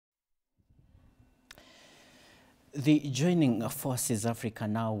The Joining Forces Africa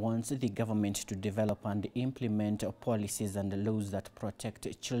now wants the government to develop and implement policies and laws that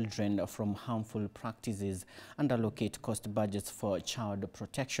protect children from harmful practices and allocate cost budgets for child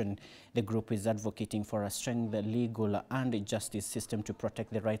protection. The group is advocating for a strengthened legal and justice system to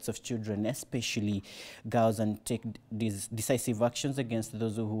protect the rights of children, especially girls, and take decisive actions against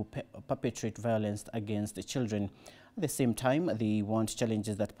those who perpetrate violence against children. At the same time, they want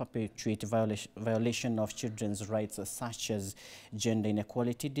challenges that perpetuate violation of children's rights, such as gender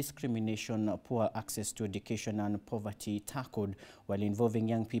inequality, discrimination, poor access to education, and poverty tackled, while involving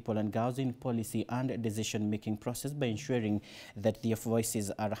young people and girls in policy and decision-making process by ensuring that their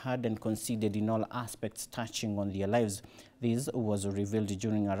voices are heard and considered in all aspects touching on their lives. This was revealed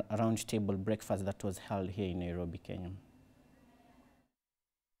during a roundtable breakfast that was held here in Nairobi, Kenya.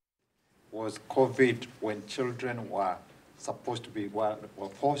 Was COVID, when children were supposed to be, were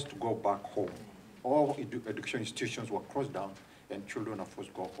forced to go back home. All education institutions were closed down and children were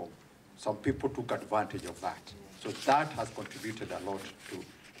forced to go home. Some people took advantage of that. So that has contributed a lot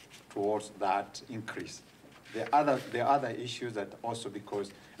towards that increase. The other issues that also,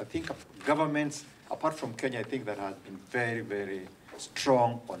 because I think governments, apart from Kenya, I think that has been very, very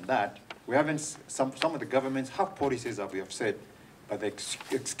strong on that. We haven't, some of the governments have policies that we have said, but the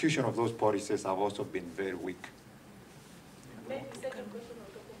execution of those policies have also been very weak.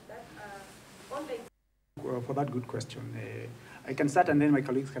 For that good question, I can start and then my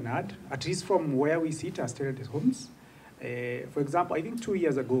colleagues can add. At least from where we sit as children's homes, for example, I think 2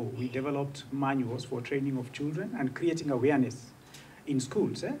 years ago, we developed manuals for training of children and creating awareness in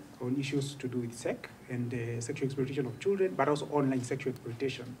schools on issues to do with sex and sexual exploitation of children, but also online sexual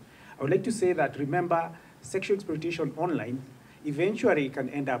exploitation. I would like to say that, remember, sexual exploitation online eventually can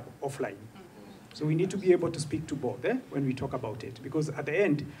end up offline. So we need to be able to speak to both when we talk about it, because at the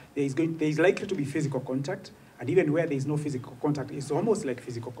end, there is likely to be physical contact, and even where there is no physical contact, it's almost like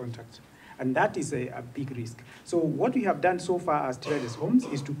physical contact. And that is a big risk. So what we have done so far as children's homes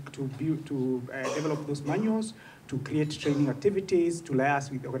is to develop those manuals, to create training activities, to liaise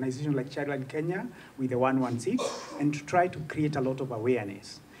with organizations like Childline Kenya, with the 116, and to try to create a lot of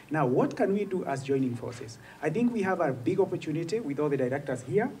awareness. Now, what can we do as joining forces? I think we have a big opportunity with all the directors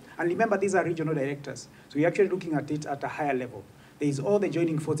here. And remember, these are regional directors. So we're actually looking at it at a higher level. There is all the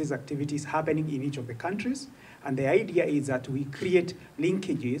joining forces activities happening in each of the countries. And the idea is that we create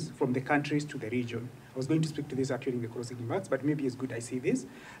linkages from the countries to the region. I was going to speak to this actually in the closing remarks, but maybe it's good I say this.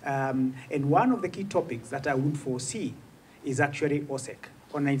 And one of the key topics that I would foresee is actually OSEC,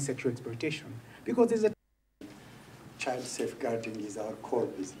 online sexual exploitation. Because there's a child safeguarding is our core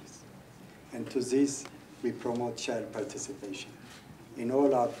business. And to this, we promote child participation in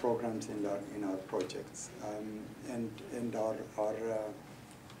all our programs in our projects. And our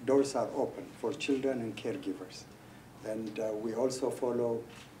doors are open for children and caregivers. And we also follow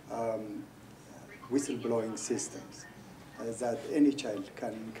whistleblowing systems that any child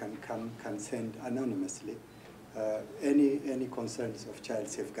can send anonymously any concerns of child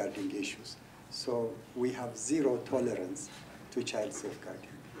safeguarding issues. So we have zero tolerance to child safeguarding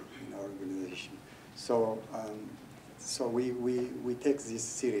in our organization. So, so we take this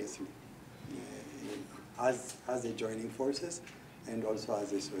seriously as the joining forces and also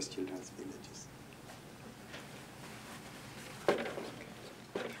as the SOS Children's Villages.